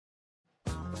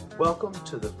Welcome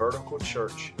to the Vertical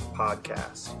Church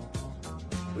podcast.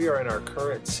 We are in our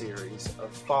current series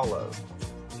of Follow.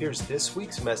 Here's this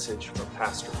week's message from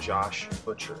Pastor Josh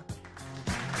Butcher.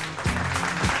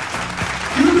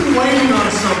 You've been waiting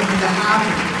on something to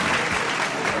happen.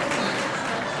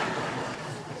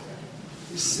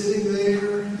 You're sitting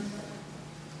there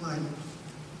like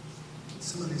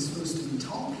somebody's supposed to be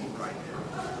talking right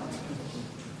now.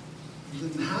 You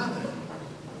didn't have it.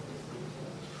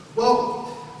 Well,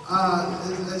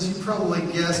 as you probably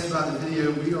guessed by the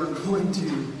video, we are going to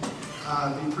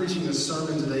be preaching a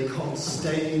sermon today called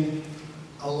Staying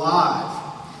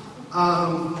Alive.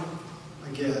 I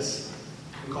guess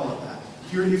we'll call it that.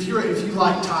 If you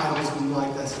like titles and you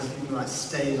like that stuff, you can write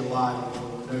 "Staying Alive" in the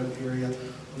little note area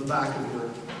on the back of your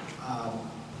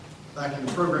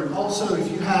program. Also,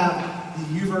 if you have the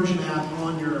YouVersion app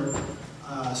on your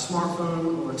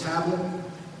smartphone or tablet,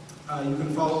 you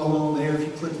can follow along there. If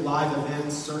you click Live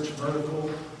Events, search Vertical,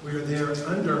 we are there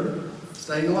under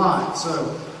Staying Alive.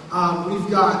 So we've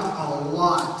got a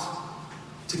lot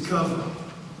to cover.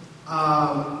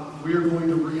 We are going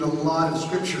to read a lot of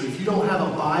Scripture. If you don't have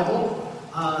a Bible,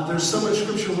 there's so much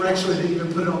Scripture we actually didn't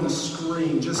even put it on the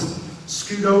screen. Just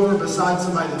scoot over beside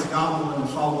somebody that's got one and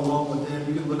follow along with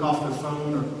them. You can look off their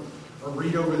phone or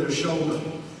read over their shoulder.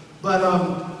 But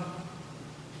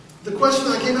the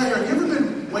question that came out here, have you ever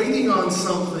been waiting on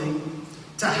something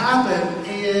to happen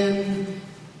and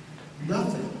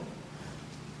nothing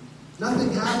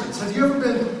happens? Have you ever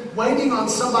been waiting on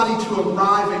somebody to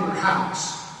arrive at your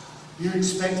house? You're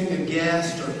expecting a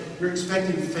guest or you're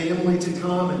expecting family to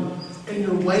come and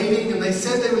you're waiting, and they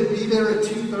said they would be there at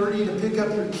 2:30 to pick up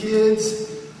your kids,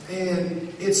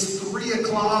 and it's 3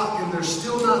 o'clock and they're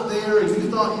still not there, and you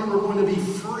thought you were going to be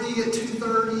free at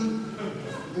 2:30.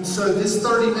 And so this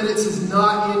 30 minutes is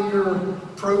not in your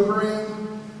program.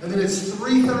 And then it's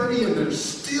 3:30 and they're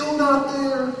still not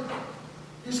there.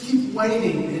 You just keep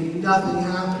waiting and nothing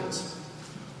happens.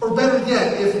 Or better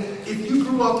yet, if you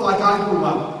grew up like I grew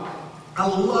up, I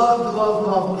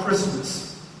loved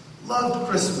Christmas. Loved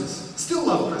Christmas. Still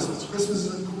love Christmas. Christmas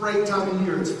is a great time of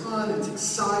year. It's fun. It's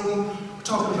exciting. We're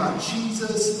talking about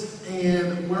Jesus.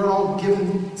 And we're all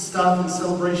giving stuff in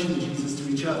celebration of Jesus to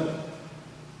each other.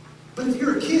 But if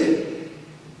you're a kid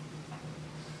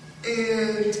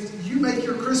and you make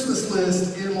your Christmas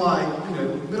list in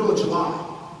middle of July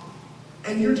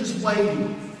and you're just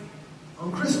waiting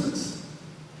on Christmas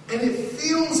and it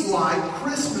feels like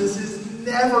Christmas is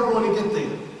never going to get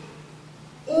there.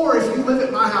 Or if you live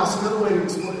at my house, another way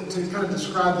to kind of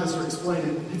describe this or explain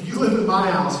it, if you live at my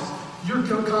house, you're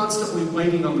constantly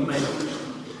waiting on the mail.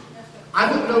 I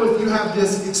don't know if you have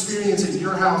this experience at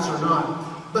your house or not.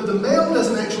 But the mail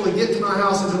doesn't actually get to my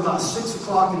house until about 6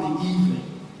 o'clock in the evening.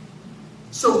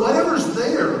 So whatever's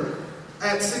there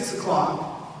at 6 o'clock,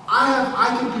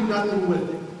 I can do nothing with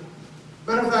it.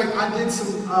 Matter of fact, I did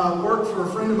some work for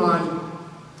a friend of mine.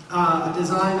 I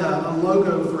designed a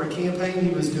logo for a campaign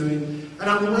he was doing, and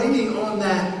I'm waiting on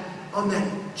that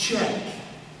check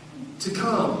to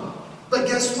come. But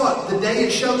guess what? The day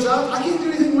it shows up, I can't do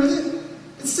anything with it.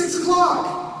 It's 6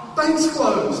 o'clock. Bank's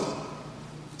closed.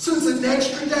 So it's an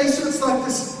extra day, so it's like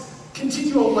this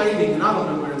continual waiting, and I don't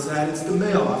know where it's at. It's the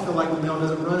mail. I feel like the mail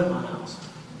doesn't run at my house.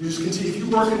 You just continue. If you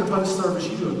work in the post service,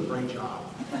 you do a great job.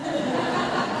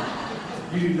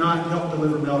 You do not help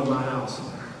deliver mail to my house.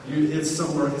 It's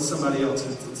somebody else.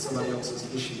 It's somebody else's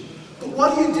issue. But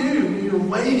what do you do when you're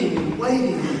waiting and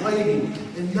waiting and waiting,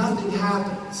 and nothing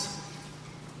happens?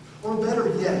 Or better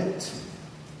yet,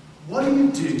 what do you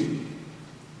do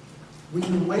when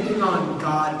you're waiting on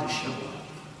God to show up?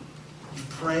 You've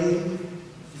prayed,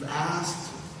 you've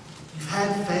asked, you've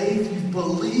had faith, you've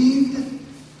believed,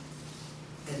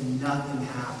 and nothing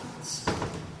happens.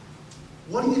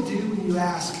 What do you do when you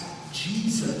ask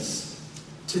Jesus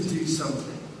to do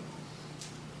something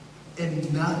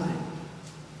and nothing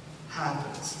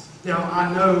happens? Now,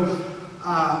 I know,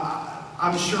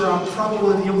 I'm sure I'm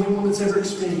probably the only one that's ever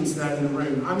experienced that in the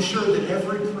room. I'm sure that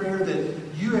every prayer that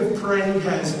you have prayed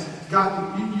has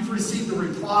you've received a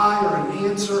reply or an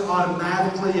answer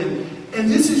automatically,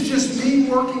 and this is just me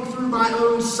working through my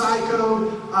own psycho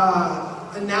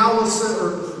analysis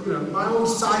or my own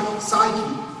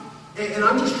psyche, and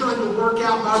I'm just trying to work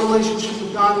out my relationship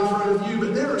with God in front of you.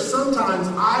 But there are sometimes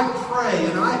I pray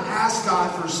and I ask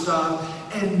God for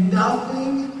stuff, and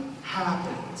nothing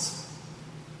happens.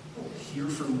 I don't hear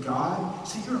from God.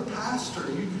 See, you're a pastor.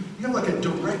 You have like a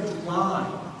direct line.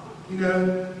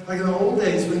 Like in the old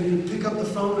days when you pick up the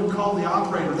phone and call the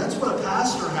operator, that's what a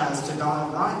pastor has to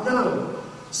God, right? No.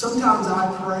 Sometimes I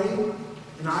pray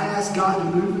and I ask God to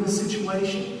move in a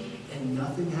situation and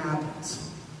nothing happens.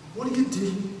 What do you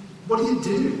do? what do you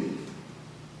do?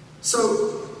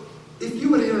 So, if you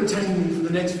would entertain me for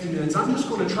the next few minutes, I'm just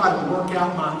going to try to work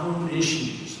out my own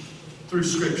issues through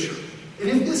Scripture. And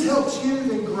if this helps you,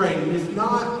 then great. And if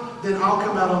not, then I'll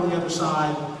come out on the other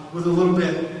side with a little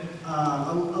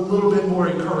bit more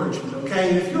encouragement, okay?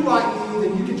 And if you're like me,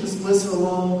 then you can just listen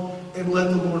along and let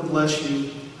the Lord bless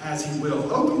you as He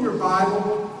will. Open your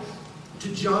Bible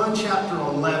to John chapter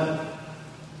 11.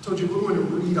 I told you we're going to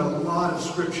read a lot of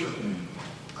Scripture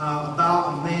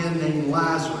about a man named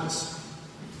Lazarus.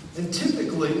 And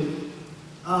typically,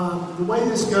 the way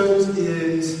this goes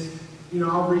is,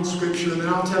 I'll read Scripture and then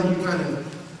I'll tell you kind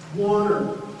of one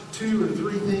or two or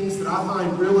three things that I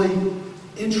find really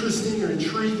interesting or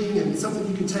intriguing and something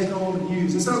you can take home and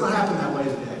use. It's not going to happen that way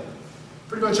today.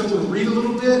 Pretty much I'm going to read a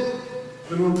little bit,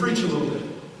 then I'm going to preach a little bit.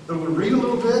 Then I'm going to read a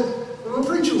little bit, then I'm going to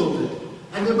preach a little bit.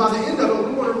 And then by the end of it,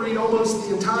 we're going to read almost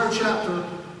the entire chapter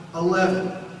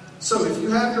 11. So if you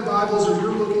have your Bibles or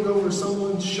you're looking over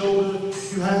someone's shoulder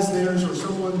who has theirs, or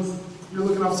you're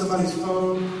looking off somebody's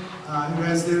phone who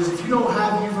has theirs. If you don't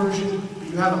have YouVersion, but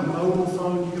you have a mobile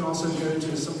phone, you can also go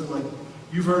to something like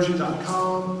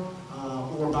YouVersion.com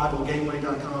or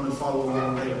BibleGateway.com and follow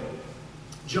along there.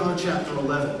 John chapter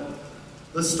 11.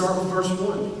 Let's start with verse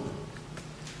 1.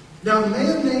 Now a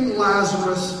man named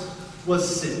Lazarus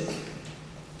was sick.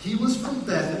 He was from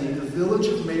Bethany, the village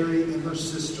of Mary and her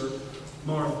sister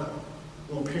Martha.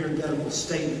 Well, parenthetical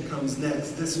statement comes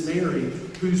next. This Mary,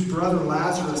 whose brother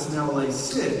Lazarus now lay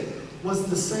sick, was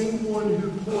the same one who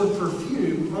poured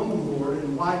perfume on the Lord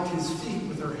and wiped his feet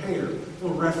with her hair. A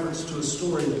little reference to a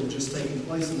story that had just taken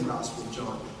place in the Gospel of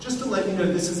John. Just to let you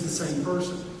know this is the same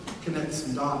person. Connect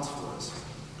some dots for us.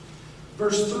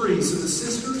 Verse 3, so the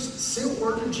sisters sent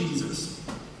word to Jesus,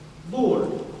 Lord,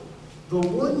 the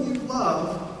one you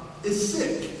love is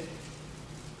sick.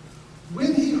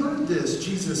 When he heard this,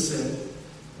 Jesus said,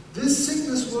 this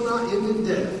sickness will not end in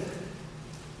death.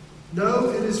 No,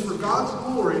 it is for God's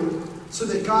glory, so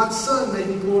that God's Son may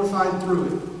be glorified through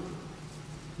it.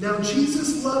 Now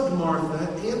Jesus loved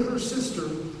Martha and her sister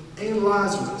and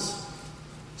Lazarus.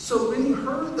 So when he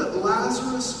heard that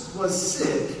Lazarus was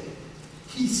sick,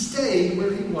 he stayed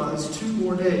where he was 2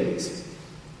 more days.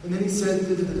 And then he said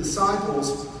to the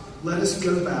disciples, let us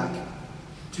go back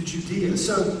to Judea.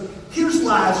 So here's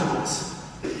Lazarus.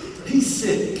 He's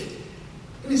sick.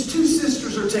 And his 2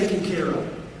 sisters are taking care of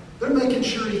him. They're making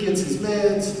sure he gets his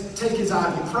meds, take his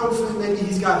ibuprofen. Maybe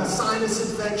he's got a sinus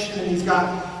infection and he's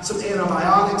got some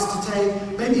antibiotics to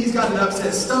take. Maybe he's got an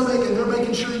upset stomach and they're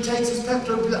making sure he takes his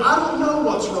Pepto. I don't know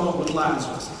what's wrong with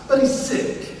Lazarus, but he's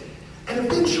sick. And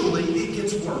eventually it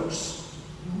gets worse.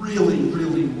 Really,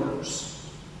 really worse.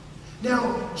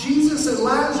 Now, Jesus and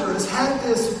Lazarus had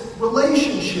this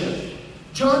relationship.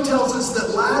 John tells us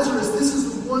that Lazarus, this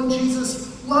is the one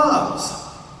Jesus loves.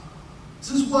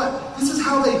 This is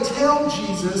how they tell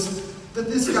Jesus that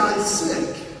this guy is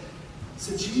sick. He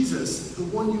said, Jesus, the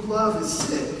one you love is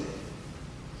sick.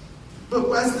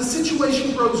 But as the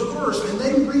situation grows worse and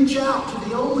they reach out to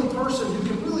the only person who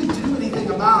can really do anything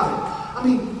about it. I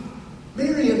mean,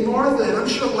 Mary and Martha, and I'm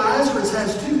sure Lazarus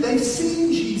has too, they've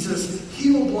seen Jesus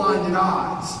heal blinded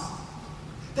eyes.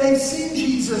 They've seen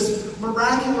Jesus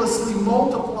miraculously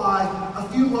multiply a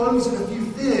few loaves and a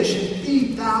few fish and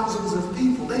feed thousands of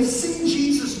people. They've seen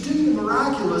Jesus do the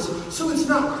miraculous. So it's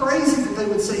not crazy that they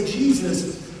would say,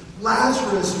 Jesus,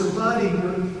 Lazarus, your buddy,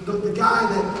 the guy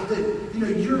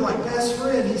that you're like best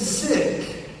friend, he's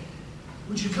sick.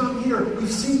 Would you come here? We've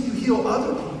seen you heal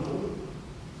other people.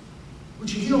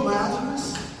 Would you heal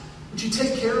Lazarus? Would you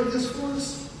take care of this for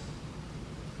us?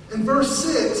 And verse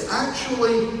 6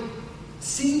 actually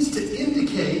seems to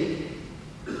indicate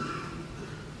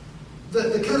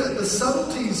the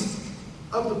subtleties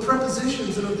of the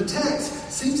prepositions and of the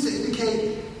text seems to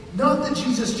indicate not that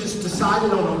Jesus just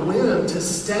decided on a whim to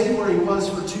stay where he was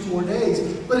for 2 more days,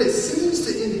 but it seems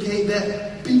to indicate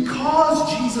that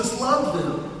because Jesus loved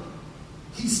them,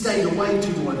 he stayed away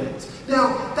 2 more days.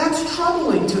 Now, that's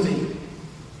troubling to me.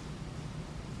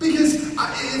 Because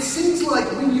it seems like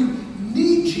when you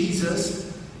need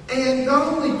Jesus, and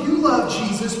not only you love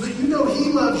Jesus, but you know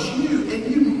he loves you, and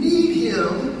you need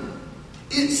him,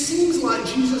 it seems like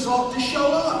Jesus ought to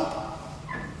show up.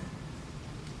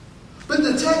 But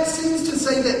the text seems to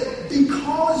say that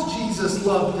because Jesus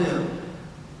loved them,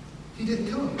 he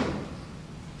didn't come.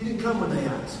 He didn't come when they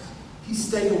asked. He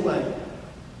stayed away.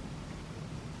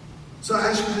 So I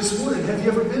asked you this morning, have you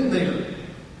ever been there?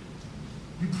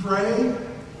 You pray,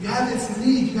 you have this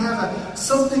need, you have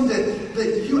something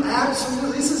that you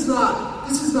absolutely, this is not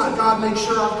God, make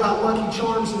sure I've got Lucky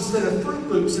Charms instead of Fruit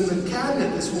Loops in the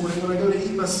cabinet this morning when I go to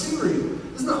eat my cereal.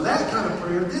 It's not that kind of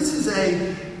prayer. This is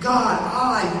a, God,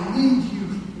 I need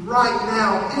you right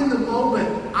now in the moment.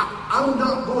 I'm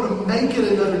not going to make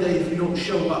it another day if you don't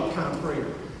show up kind of prayer.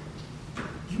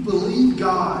 You believe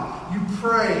God. You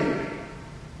pray.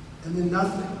 And then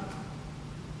nothing.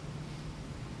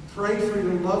 Pray for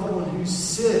your loved one who's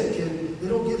sick and they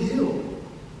don't get healed.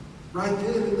 Right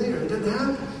then and there. It doesn't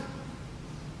happen.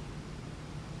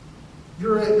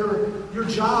 You're at your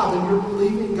job and you're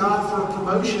believing God for a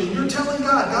promotion. And you're telling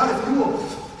God,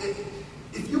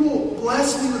 if you will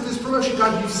bless me with this promotion,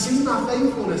 God, you've seen my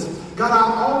faithfulness. God,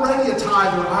 I'm already a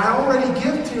tither. I already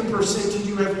give 10% to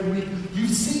you every week. You've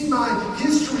seen my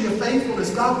history of faithfulness.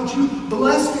 God, would you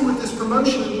bless me with this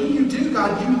promotion? And when you do,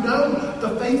 God, you know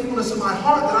the faithfulness of my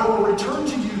heart that I will return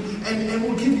to you and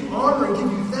will give you honor and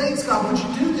give you thanks. God, would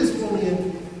you do this for me?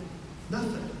 And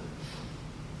nothing.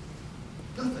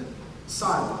 Nothing.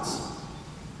 Silence.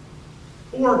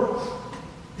 Or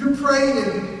you're praying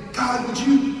and, God, would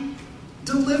you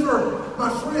deliver my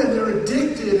friend? They're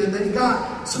addicted and they've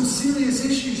got some serious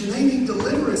issues and they need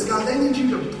deliverance. God, they need you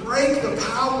to break the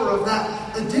power of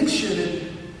that addiction.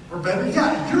 Or better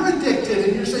yet, you're addicted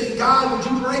and you're saying, God, would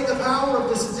you break the power of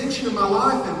this addiction in my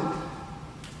life?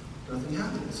 And nothing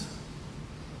happens.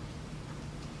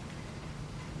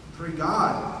 Pray,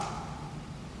 God,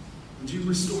 would you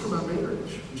restore my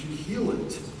marriage? Would you heal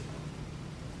it?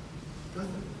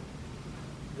 Nothing.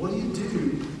 What do you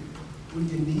do when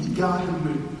you need God to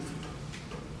move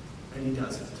and he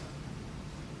doesn't?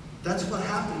 That's what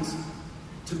happens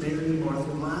to Mary and Martha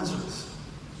and Lazarus.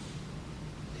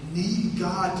 They need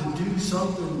God to do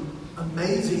something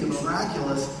amazing and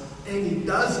miraculous, and he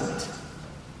doesn't.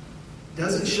 He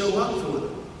doesn't show up for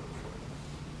them.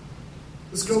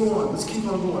 Let's go on. Let's keep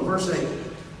on going. Verse 8.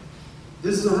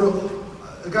 This is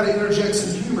I've got to interject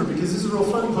some humor because this is a real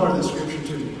funny part of the scripture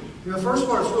to me. You know, the first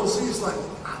part's real serious, like,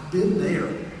 I've been there.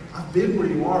 I've been where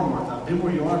you are, Martha. I've been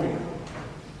where you are, Mary.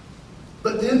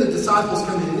 But then the disciples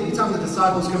come in. And anytime the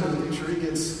disciples come in the picture, it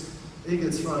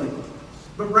gets funny.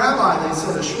 But Rabbi, they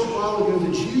said, a short while ago,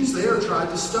 the Jews there tried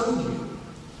to stone you,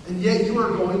 and yet you are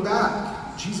going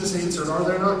back. Jesus answered, are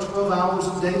there not 12 hours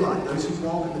of daylight? Those who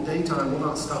walk in the daytime will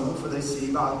not stumble, for they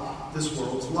see by this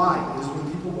world's light. It is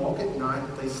when people walk at night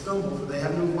that they stumble, for they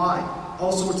have no light.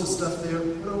 All sorts of stuff there.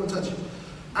 We don't want to touch it.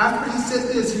 After he said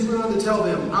this, he went on to tell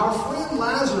them, our friend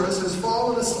Lazarus has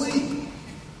fallen asleep,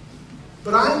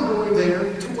 but I am going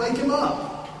there to wake him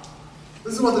up.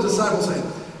 This is what the disciples say.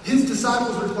 His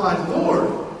disciples replied,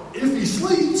 Lord, if he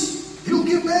sleeps, he'll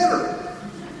get better.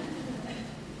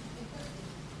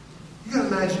 You got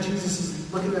to imagine Jesus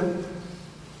is looking at him.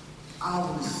 I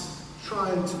was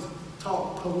trying to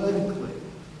talk poetically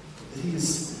that he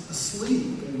is asleep.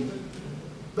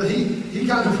 But he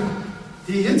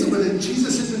hits him with it.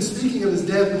 Jesus had been speaking of his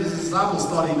death, but his disciples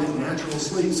thought he meant natural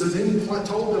sleep. So then he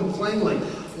told them plainly,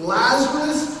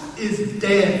 Lazarus is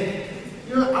dead.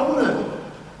 You know,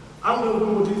 I don't know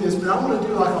when we'll do this, but I want to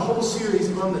do like a whole series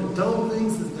on the dumb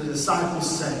things that the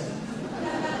disciples say.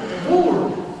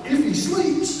 Lord, if he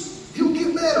sleeps, he'll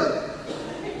get better.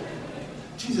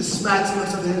 Jesus smacks him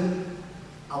upside the head.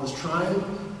 I was trying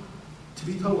to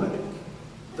be poetic.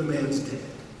 The man's dead.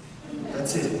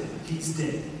 That's it. He's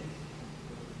dead.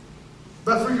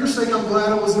 But for your sake, I'm glad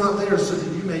I was not there so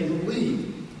that you may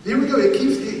believe. Here we go.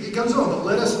 It goes on, but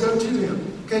let us go to him.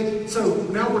 Okay, so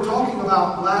now we're talking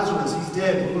about Lazarus. He's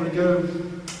dead. We're going to go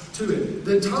to him.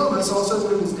 Then Thomas, also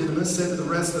known as Didymus, said to the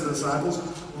rest of the disciples,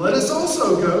 let us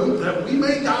also go that we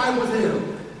may die with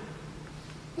him.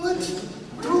 What?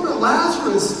 We're talking about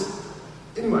Lazarus.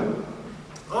 Anyway,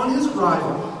 on his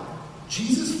arrival,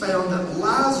 Jesus found that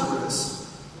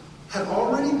Lazarus had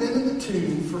already been in the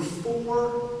tomb for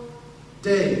 4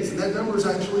 days. And that number is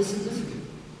actually significant.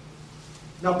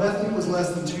 Now Bethany was less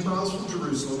than 2 miles from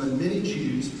Jerusalem, and many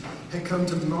Jews had come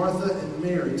to Martha and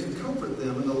Mary to comfort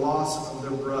them in the loss of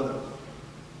their brother.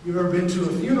 You've ever been to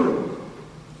a funeral?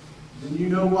 Then you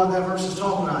know what that verse is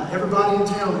talking about. Everybody in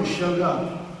town has showed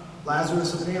up.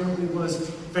 Lazarus apparently was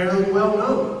fairly well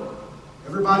known.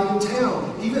 Everybody in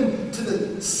town, even to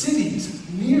the cities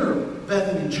near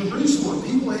Bethany, Jerusalem,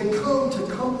 people had come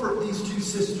to comfort these 2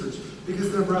 sisters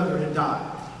because their brother had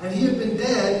died. And he had been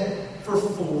dead for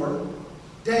 4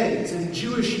 days. In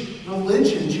Jewish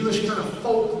religion, Jewish kind of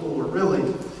folklore,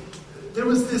 really, there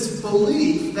was this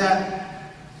belief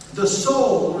that the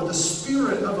soul or the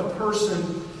spirit of a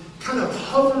person kind of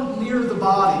hovered near the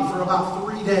body for about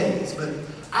 3 days. But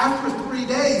after 3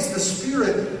 days, the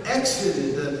spirit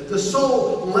exited. The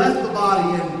soul left the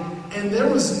body, and they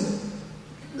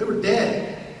were dead.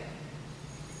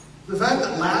 The fact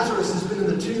that Lazarus has been in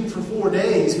the tomb for 4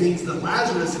 days means that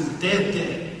Lazarus is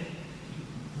dead.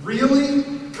 Really,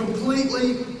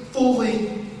 completely, fully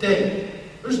dead.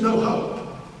 There's no hope.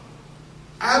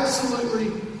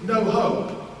 Absolutely no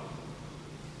hope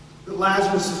that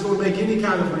Lazarus is going to make any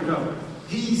kind of recovery.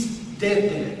 He's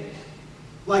dead.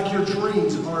 Like your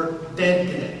dreams are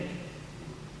dead.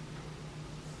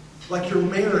 Like your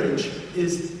marriage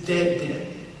is dead.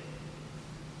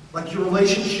 Like your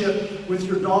relationship with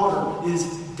your daughter is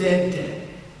dead.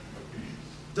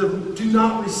 The do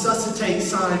not resuscitate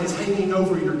sign is hanging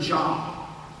over your job.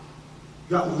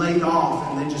 You got laid off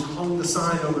and they just hung the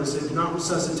sign over and said, do not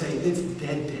resuscitate. It's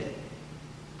dead.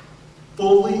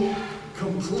 Fully,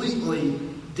 completely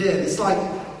dead. It's like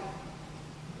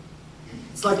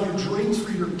your dreams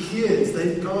for your kids.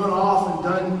 They've gone off and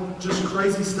done just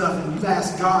crazy stuff, and you've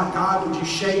asked God, would you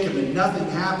shake them? And nothing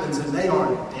happens, and they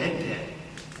are dead.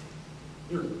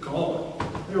 They're gone.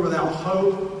 They're without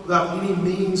hope, without any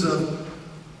means of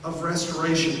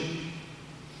restoration.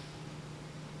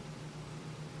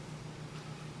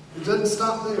 It doesn't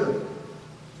stop there.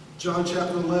 John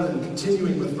chapter 11,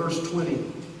 continuing with verse 20.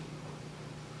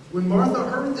 When Martha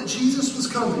heard that Jesus was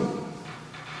coming,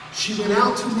 she went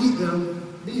out to meet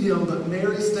him, but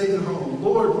Mary stayed at home.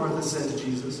 Lord, Martha said to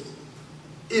Jesus,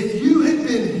 if you had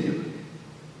been here,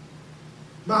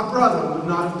 my brother would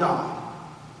not have died.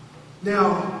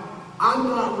 Now, I'm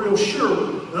not real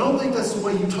sure. I don't think that's the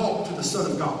way you talk to the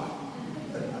Son of God.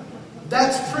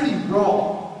 That's pretty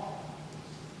wrong.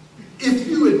 If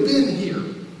you had been here,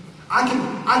 I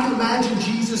can imagine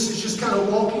Jesus is just kind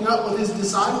of walking up with his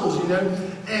disciples,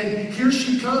 and here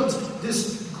she comes,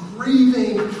 this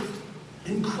grieving,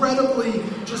 incredibly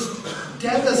just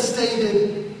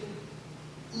devastated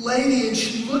lady, and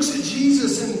she looks at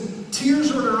Jesus and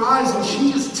tears are in her eyes, and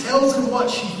she just tells him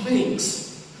what she thinks.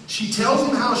 She tells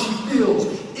him how she feels.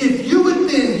 If you had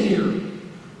been here,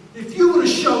 if you would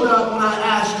have showed up when I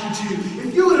asked you to,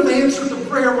 if you would have answered the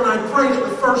prayer when I prayed it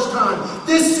the first time,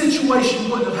 this situation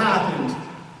wouldn't have happened.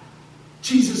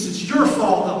 Jesus, it's your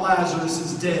fault that Lazarus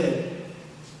is dead.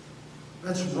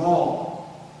 That's wrong.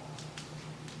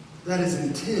 That is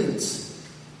intense.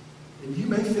 And you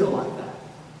may feel like that.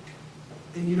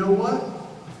 And you know what?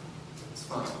 It's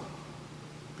fine.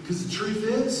 Because the truth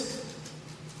is,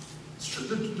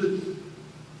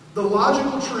 the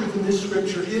logical truth in this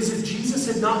scripture is if Jesus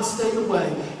had not stayed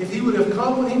away, if he would have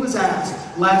come when he was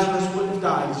asked, Lazarus wouldn't have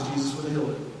died because Jesus would have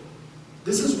healed him.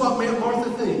 This is what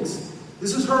Martha thinks.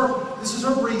 This is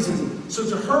her reasoning. So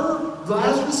to her,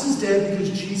 Lazarus is dead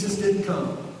because Jesus didn't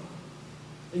come.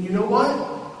 And you know what?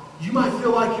 You might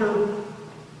feel like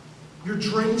your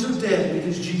dreams are dead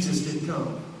because Jesus didn't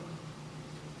come.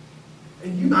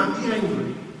 And you might be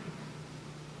angry.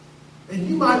 And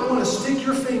you might want to stick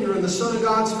your finger in the Son of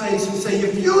God's face and say,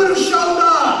 if you would have showed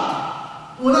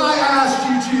up when I asked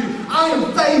you to, I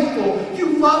am faithful.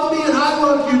 You love me and I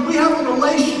love you. We have a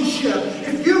relationship.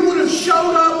 If you would have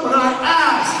showed up when I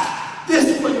asked,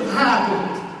 this wouldn't have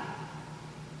happened.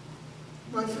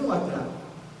 You might feel like that.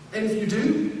 And if you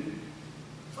do,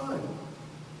 fine.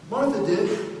 Martha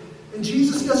did. And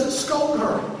Jesus doesn't scold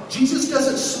her. Jesus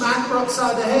doesn't smack her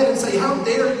upside the head and say, how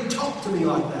dare you talk to me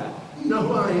like that? You know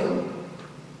who I am.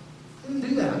 He didn't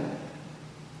do that.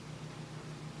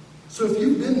 So if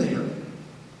you've been there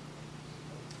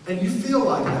and you feel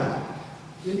like that,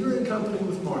 then you're in company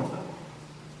with Martha.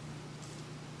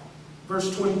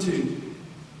 Verse 22.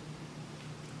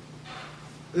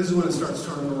 This is when it starts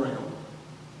turning around.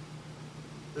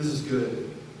 This is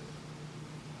good.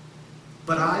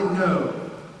 But I know.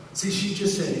 See, she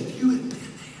just said, if you had been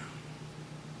there,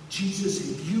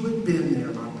 Jesus, if you had been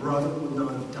there, my brother would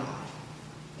not have died.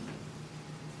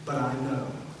 But I know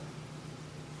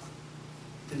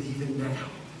that even now,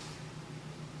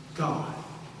 God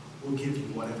will give you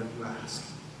whatever you ask.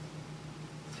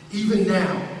 Even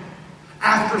now,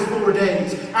 after 4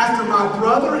 days, after my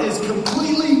brother is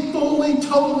completely, fully,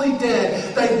 totally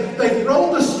dead, they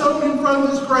rolled a stone in front of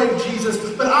his grave, Jesus,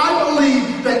 but I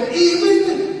believe that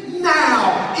even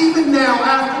now,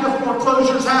 after the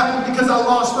foreclosures happened because I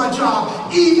lost my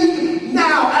job, even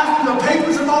now, after the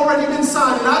papers have already been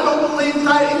signed, and I don't believe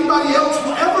that anybody else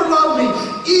will ever love me,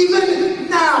 even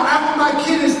now, after my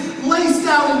kid is laced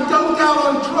out and doped out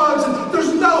on drugs, and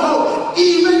there's no hope,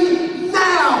 even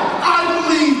now, I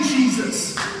believe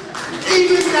Jesus.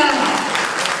 Even now.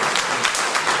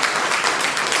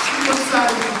 She looks at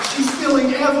him. She's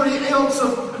feeling every ounce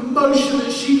of emotion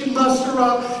that she can muster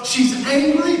up. She's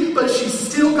angry, but she's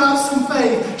still got some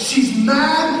faith. She's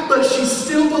mad, but she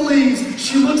still believes.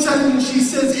 She looks at him and she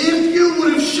says, if you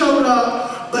would have showed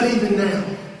up, but even now,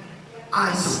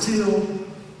 I still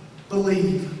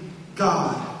believe.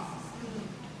 God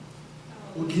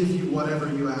will give you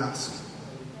whatever you ask.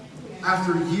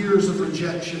 After years of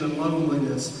rejection and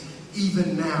loneliness,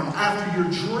 even now, after your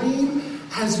dream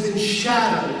has been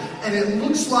shattered and it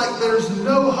looks like there's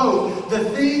no hope, the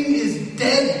thing is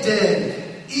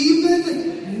dead.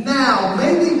 Even now,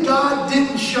 maybe God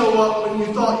didn't show up when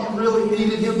you thought you really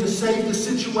needed Him to save the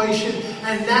situation,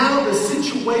 and now the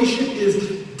situation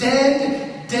is dead.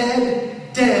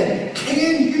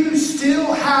 Can you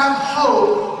still have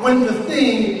hope when the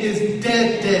thing is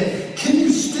dead? Can you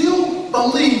still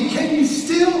believe? Can you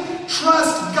still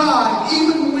trust God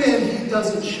even when He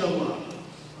doesn't show up?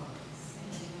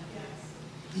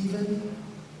 Even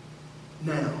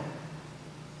now,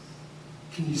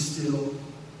 can you still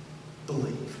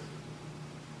believe?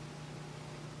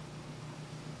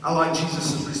 I like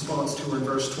Jesus' response to her in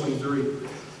verse 23.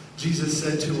 Jesus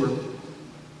said to her,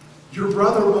 "Your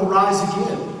brother will rise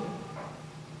again."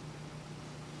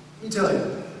 Let me tell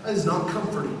you, that is not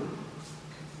comforting.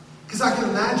 Because I can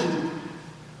imagine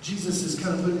Jesus is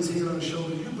kind of putting his hand on his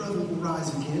shoulder. Your brother will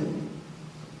rise again.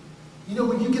 You know,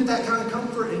 when you get that kind of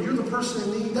comfort and you're the person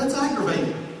in need, that's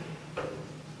aggravating.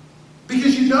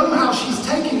 Because you know how she's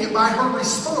taking it by her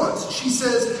response. She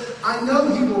says, I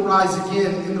know he will rise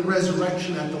again in the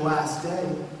resurrection at the last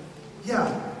day.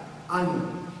 Yeah, I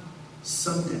know.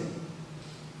 Someday.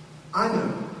 I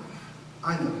know.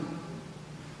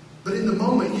 But in the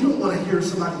moment, you don't want to hear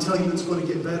somebody tell you it's going to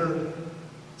get better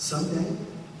someday.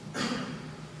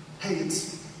 Hey,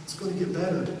 it's going to get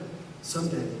better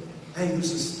someday. Hey,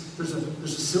 there's a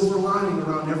silver lining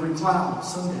around every cloud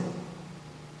someday.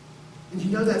 And you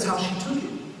know that's how she took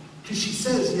it. Because she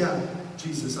says, yeah,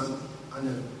 Jesus, I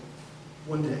know.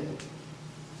 One day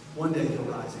he'll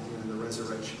rise again in the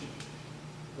resurrection.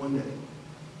 One day.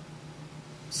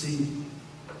 See,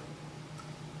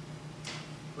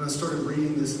 when I started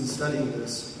reading this and studying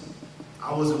this,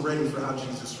 I wasn't ready for how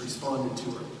Jesus responded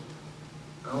to her.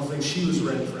 I don't think she was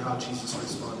ready for how Jesus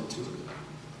responded to her.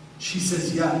 She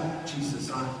says, yeah,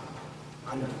 Jesus, I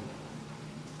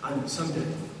know. Someday.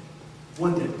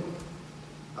 One day.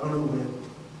 I don't know when.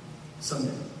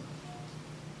 Someday.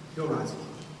 He'll rise again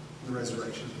in the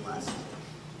resurrection of the last day.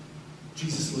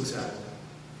 Jesus looks at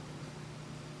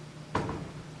her.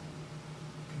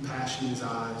 Compassion in his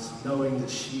eyes, knowing that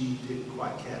she didn't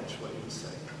quite catch what he was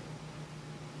saying.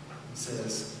 He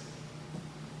says,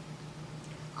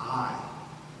 I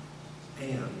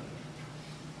am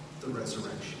the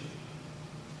resurrection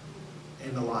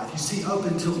and the life. You see, up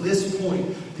until this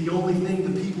point, the only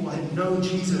thing the people had known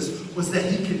Jesus was that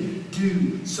he could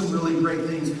do some really great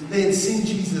things. They had seen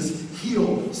Jesus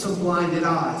heal some blinded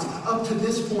eyes. Up to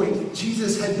this point,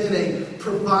 Jesus had been a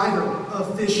provider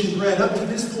of fish and bread. Up to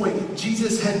this point,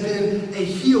 Jesus had been a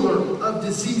healer of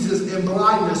diseases and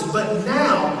blindness. But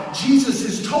now, Jesus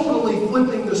is totally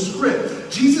flipping the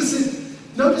script.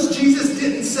 Notice Jesus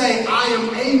didn't say, I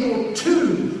am able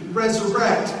to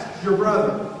resurrect your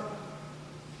brother.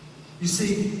 You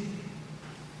see,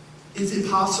 is it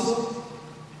possible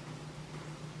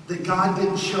that God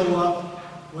didn't show up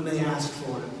when they asked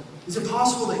for him? Is it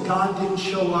possible that God didn't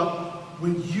show up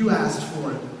when you asked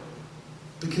for him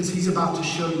because he's about to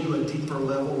show you a deeper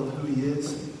level of who he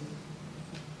is?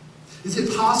 Is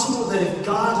it possible that if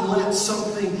God let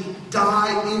something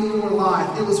die in your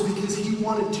life, it was because he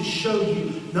wanted to show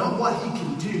you not what he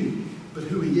can do, but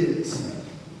who he is?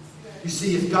 You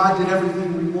see, if God did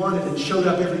everything we wanted and showed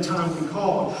up every time we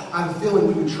called, I have a feeling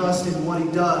we would trust in what he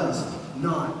does,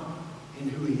 not in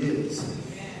who he is.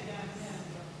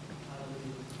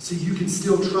 See, you can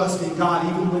still trust in God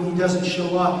even when he doesn't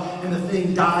show up and the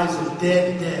thing dies a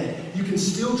dead. You can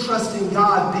still trust in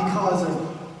God because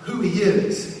of who he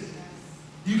is.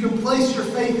 You can place your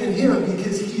faith in him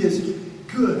because he is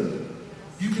good.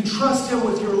 You can trust him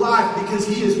with your life because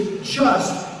he is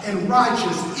just and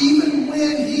righteous, even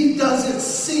when he doesn't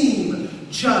seem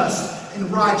just and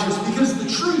righteous. Because the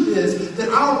truth is that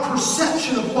our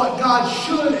perception of what God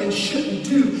should and shouldn't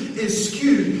do is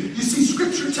skewed. You see,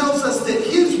 Scripture tells us that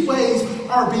his ways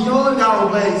are beyond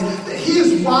our ways, that he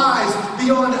is wise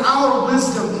beyond our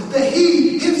wisdom, that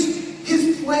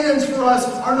his plans for us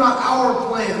are not our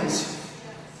plans.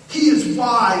 He is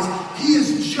wise, he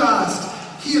is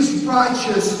just, he is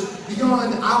righteous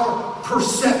beyond our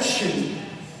perception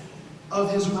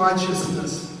of his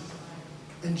righteousness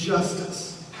and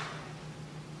justice.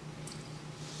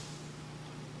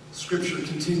 Scripture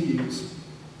continues.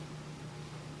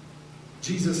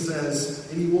 Jesus says,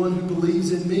 anyone who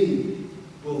believes in me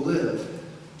will live,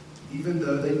 even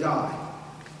though they die.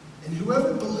 And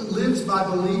whoever lives by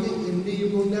believing in me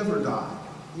will never die.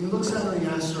 And he looks at her and he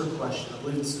asks her a question. I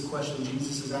believe it's the question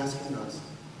Jesus is asking us.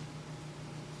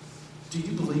 Do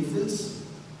you believe this?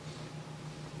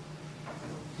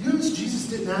 You notice Jesus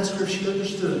didn't ask her if she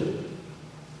understood.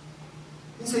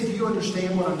 He didn't say, do you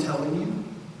understand what I'm telling you?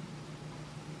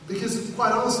 Because,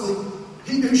 quite honestly,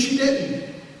 he knew she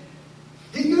didn't.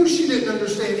 He knew she didn't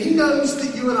understand. He knows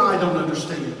that you and I don't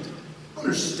understand. I don't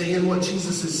understand what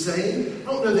Jesus is saying.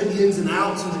 I don't know the ins and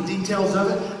outs and the details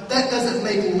of it. That doesn't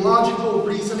make logical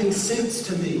reasoning sense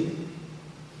to me.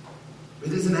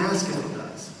 It isn't asking it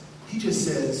does. He just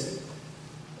says,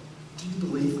 do you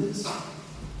believe this?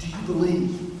 Do you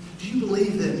believe? Do you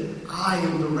believe that I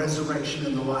am the resurrection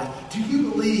and the life? Do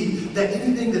you believe that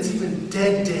anything that's even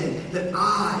dead, that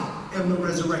I am the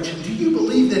resurrection? Do you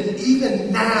believe that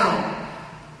even now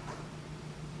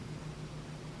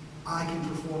I can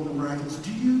perform the miraculous?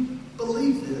 Do you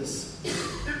believe this?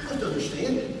 I have to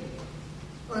understand it.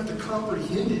 I have to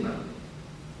comprehend it.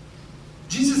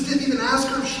 Jesus didn't even ask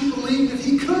her if she believed that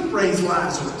he could raise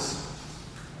Lazarus.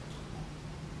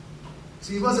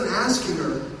 See, he wasn't asking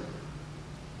her,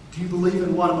 do you believe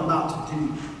in what I'm about to do?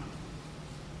 He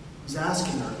was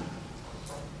asking her,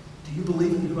 do you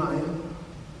believe in who I am?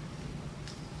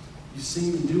 You've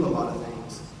seen me do a lot of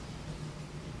things.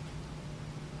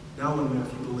 Now I want to know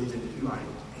if you believe in who I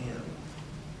am.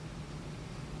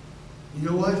 You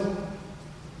know what?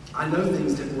 I know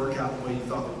things didn't work out the way you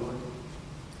thought they would.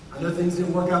 I know things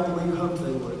didn't work out the way you hoped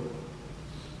they would.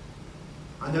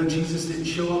 I know Jesus didn't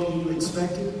show up when you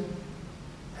expected.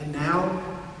 And now,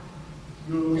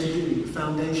 you don't know what to do. Your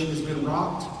foundation has been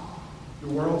rocked.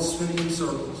 Your world's spinning in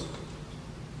circles.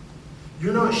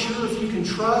 You're not sure if you can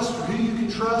trust or who you can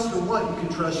trust or what you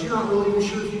can trust. You're not really even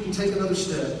sure if you can take another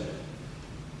step.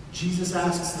 Jesus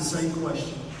asks the same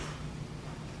question.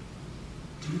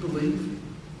 Do you believe?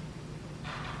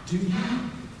 Do you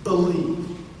believe?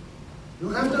 You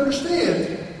don't have to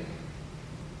understand.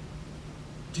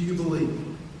 Do you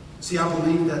believe? See, I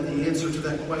believe that the answer to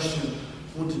that question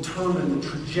will determine the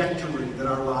trajectory that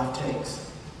our life takes.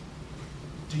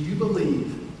 Do you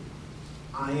believe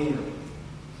I am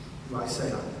who I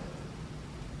say I am?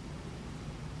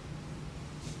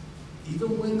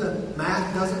 Even when the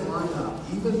math doesn't line up,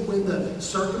 even when the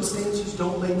circumstances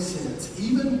don't make sense,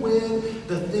 even when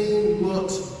the thing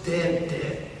looks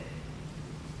dead.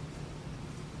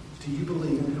 Do you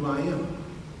believe in who I am?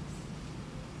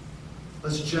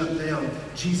 Let's jump down.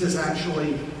 Jesus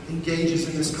actually engages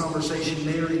in this conversation.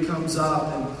 Mary comes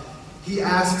up and he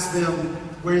asks them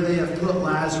where they have put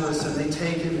Lazarus, and they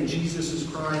take him, and Jesus is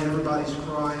crying, everybody's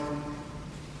crying.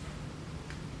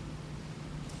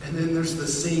 And then there's the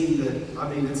scene that,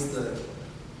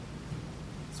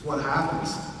 it's what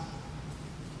happens.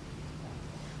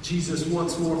 Jesus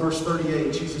once more, verse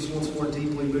 38, Jesus once more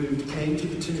deeply moved, came to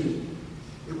the tomb.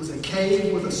 It was a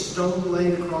cave with a stone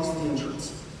laid across the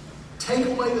entrance. Take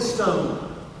away the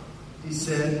stone, he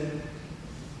said.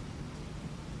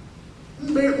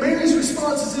 Mary's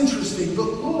response is interesting,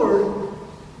 but Lord,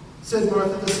 said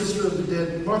Martha, the sister of the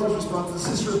dead, Martha's response, the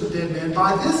sister of the dead man,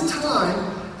 by this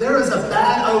time there is a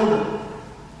bad odor,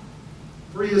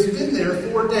 for he has been there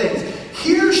 4 days.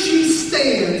 Here she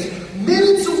stands,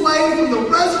 minutes away from the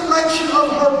resurrection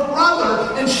of her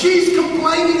brother, and she's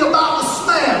complaining about the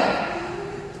smell.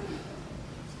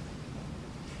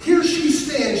 Here she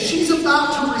stands. She's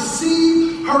about to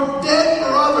receive her dead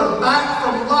brother back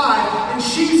from life, and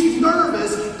she's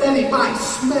nervous that he might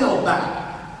smell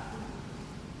back.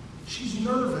 She's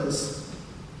nervous.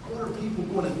 What are people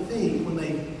going to think when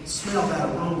they smell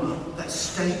that aroma, that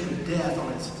stank of death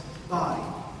on his body?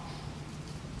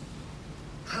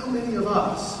 How many of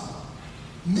us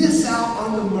miss out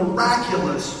on the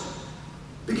miraculous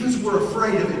because we're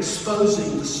afraid of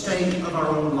exposing the stank of our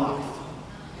own life?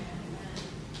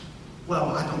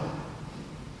 Well, I don't.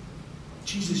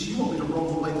 Jesus, you want me to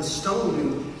roll away the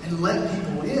stone and let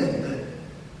people in, but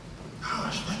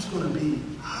gosh, that's going to be,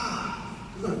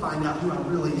 we're going to find out who I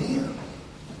really am.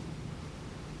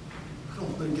 I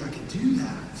don't think I can do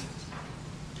that.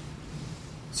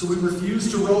 So we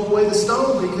refuse to roll away the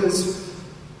stone because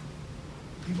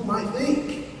people might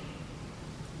think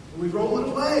when we roll it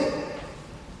away,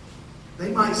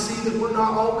 they might see that we're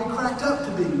not all we cracked up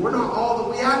to be. We're not all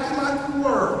that we acted like we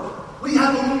were. We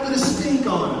have a little bit of stink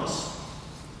on us.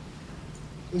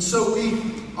 And so we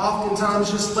oftentimes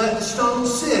just let the stone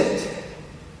sit.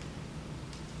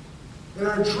 And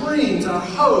our dreams, our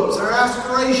hopes, our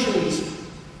aspirations,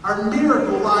 our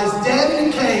miracle lies dead in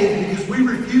a cave because we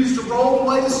refuse to roll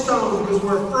away the stone because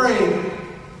we're afraid.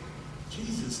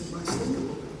 Jesus, it might stink a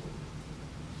little bit.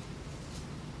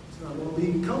 It's not going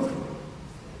to be comfortable.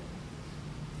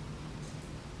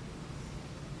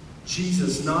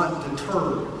 Jesus, not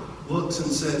deterred, looks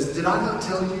and says, did I not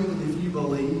tell you that if you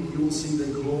believe, you will see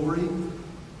the glory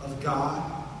of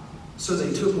God? So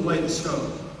they took away the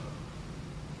stone.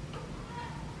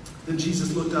 Then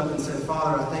Jesus looked up and said,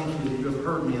 Father, I thank you that you have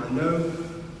heard me. I know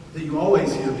that you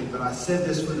always hear me, but I said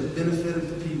this for the benefit of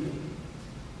the people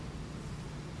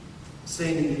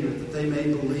standing here, that they may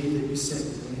believe that you sent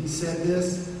me. When he said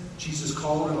this, Jesus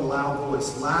called in a loud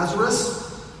voice,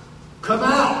 Lazarus, come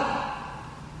out.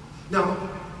 Now,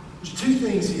 there's two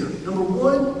things here. Number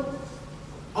one,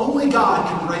 only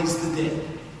God can raise the dead.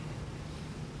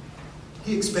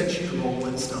 He expects you to roll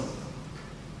away the stone.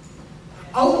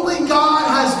 Only God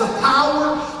has the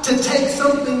power to take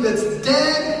something that's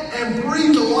dead and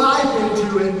breathe life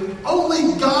into it.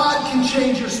 Only God can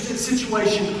change your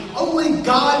situation. Only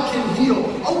God can heal.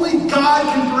 Only God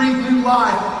can breathe new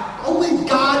life. Only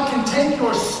God can take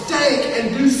your steak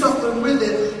and do something with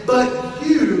it. But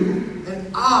you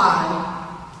and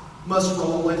I must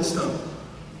roll away the stone.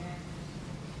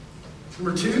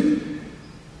 Number two,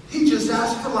 he just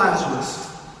asked for Lazarus.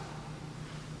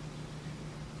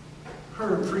 I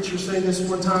heard a preacher say this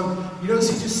one time. You notice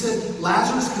he just said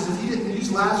Lazarus because if he didn't use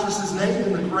Lazarus' name,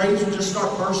 then the graves would just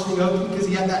start bursting open because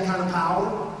he had that kind of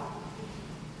power.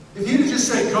 If he had just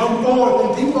said, come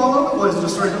forth, then people all over the place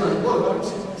just started going, whoa.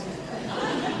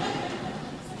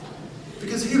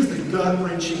 Because here's the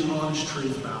gut-wrenching, honest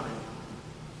truth about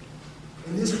it.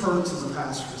 And this hurts as a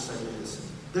pastor to say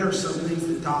this. There are some things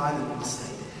that die that need to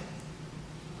stay dead.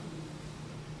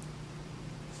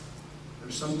 There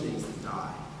are some things that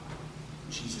die.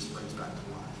 Jesus brings back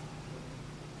to life.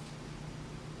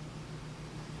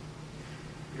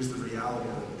 Here's the reality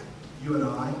of it. You and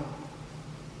I,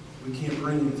 we can't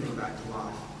bring anything back to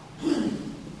life.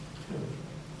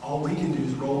 All we can do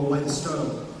is roll away the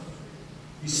stone.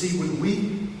 You see, when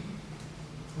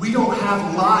we don't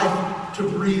have life to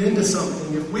breathe into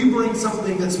something. If we bring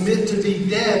something that's meant to be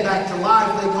dead back to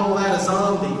life, they call that a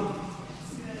zombie.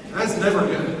 That's never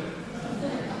good.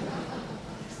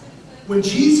 When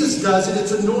Jesus does it,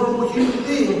 it's a normal human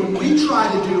being. When we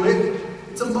try to do it,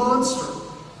 it's a monster.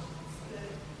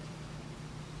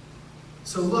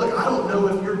 So look, I don't know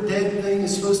if your dead thing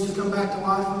is supposed to come back to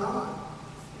life or not.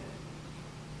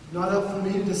 Not up for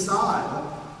me to decide.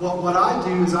 What I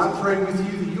do is I pray with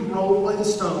you that you roll away the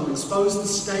stone, expose the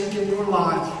stank in your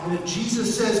life. And if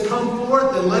Jesus says, come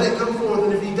forth, then let it come forth.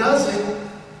 And if he doesn't,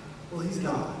 well, he's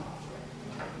God.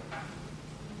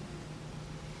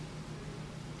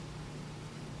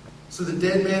 So the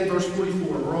dead man, verse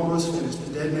 44, we're almost finished.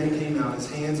 The dead man came out, his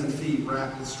hands and feet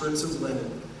wrapped with strips of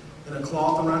linen and a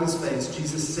cloth around his face.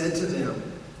 Jesus said to them,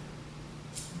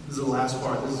 this is the last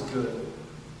part, this is good,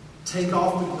 take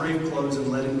off the grave clothes and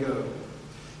let him go.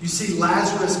 You see,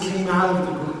 Lazarus came out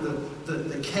of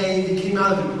the cave, he came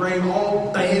out of the grave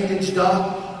all bandaged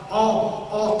up,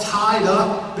 all tied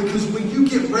up, because when you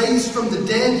get raised from the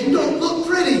dead, you don't look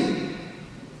pretty.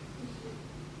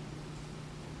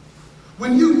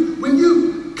 When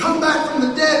you come back from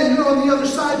the dead and you're on the other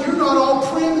side, you're not all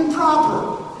prim and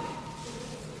proper.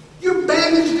 You're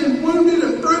bandaged and wounded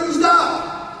and bruised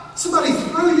up. Somebody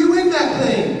threw you in that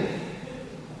thing.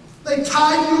 They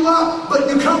tied you up, but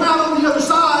you come out on the other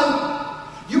side.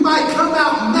 You might come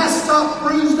out messed up,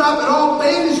 bruised up, and all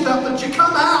bandaged up, but you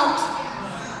come out.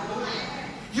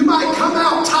 You might come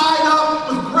out tied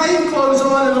up with grave clothes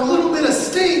on and a little bit of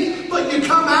stink, but you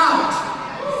come out.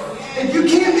 And you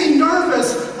can't be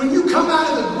nervous when you come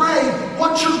out of the grave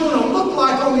what you're going to look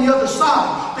like on the other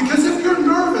side. Because if you're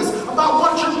nervous about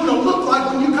what you're going to look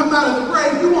like when you come out of the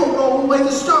grave, you won't roll away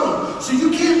the stone. So you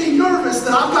can't be nervous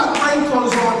that I've got grave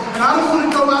clothes on and I don't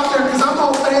want to go out there because I'm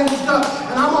all bandaged up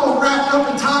and I'm all wrapped up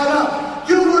and tied up.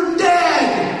 You were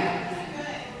dead.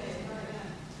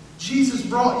 Jesus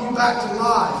brought you back to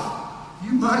life.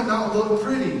 You might not look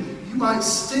pretty. You might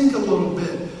stink a little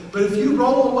bit. But if you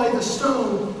roll away the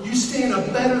stone, you stand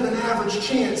a better than average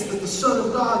chance that the Son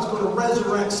of God's going to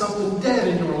resurrect something dead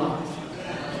in your life.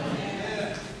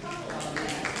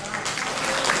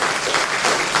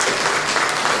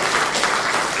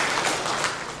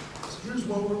 So here's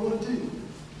what we're going to do.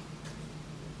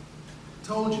 I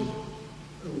told you,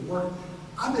 it'll work.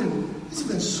 This has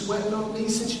been sweating on me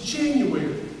since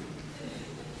January.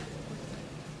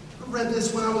 I read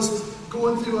this when I was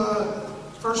going through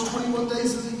first 21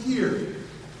 days of the year.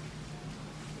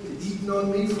 It's eating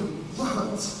on me for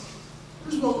months.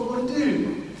 Here's what we're going to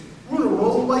do. We're going to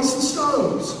roll away some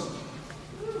stones.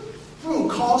 We're going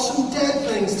to call some dead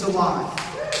things to life.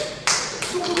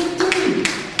 That's what we're going to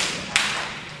do.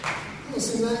 I don't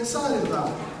seem that excited about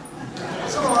it.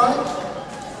 It's all right.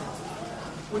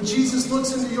 When Jesus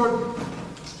looks into your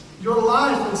your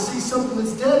life and see something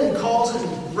that's dead and calls it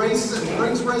and raises it and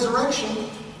brings resurrection,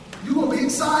 you're going to be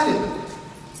excited. And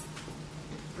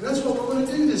that's what we're going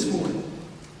to do this morning.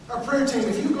 Our prayer team,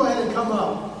 if you go ahead and come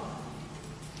up.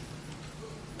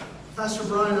 Pastor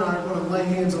Brian and I are going to lay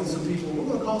hands on some people. We're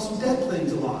going to call some dead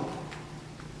things alive.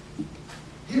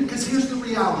 Because here's the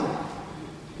reality.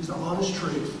 Here's the honest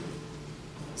truth.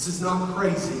 This is not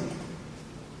crazy.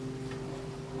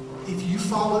 If you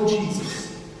follow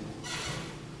Jesus,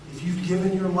 if you've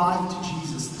given your life to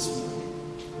Jesus this morning,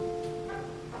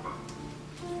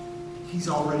 He's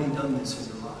already done this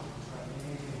in your life.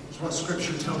 That's what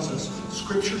Scripture tells us.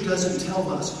 Scripture doesn't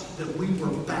tell us that we were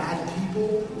bad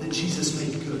people that Jesus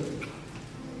made good.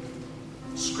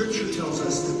 Scripture tells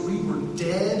us that we were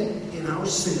dead in our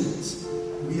sins.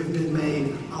 We have been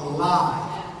made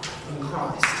alive in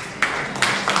Christ.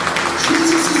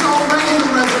 Jesus is already the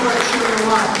resurrection in your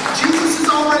life. Jesus has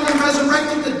already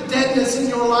resurrected the deadness in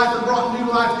your life and brought new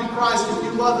life through Christ if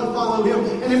you love and follow Him.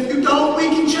 And if you don't, we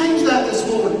can change that this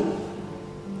morning.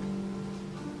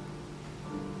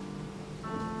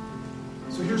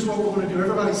 So here's what we're going to do.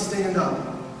 Everybody stand up.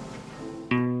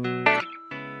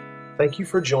 Thank you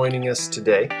for joining us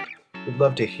today. We'd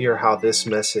love to hear how this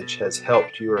message has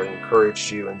helped you or encouraged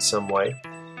you in some way.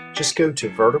 Just go to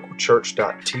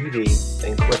verticalchurch.tv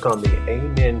and click on the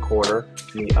Amen corner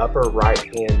in the upper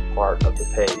right-hand part of the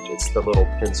page. It's the little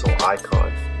pencil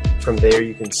icon. From there,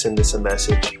 you can send us a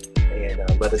message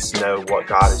and let us know what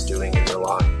God is doing in your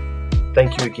life.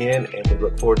 Thank you again, and we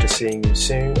look forward to seeing you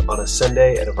soon on a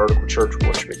Sunday at a Vertical Church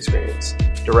worship experience.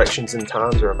 Directions and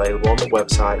times are available on the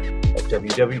website at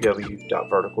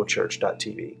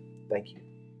www.verticalchurch.tv. Thank you.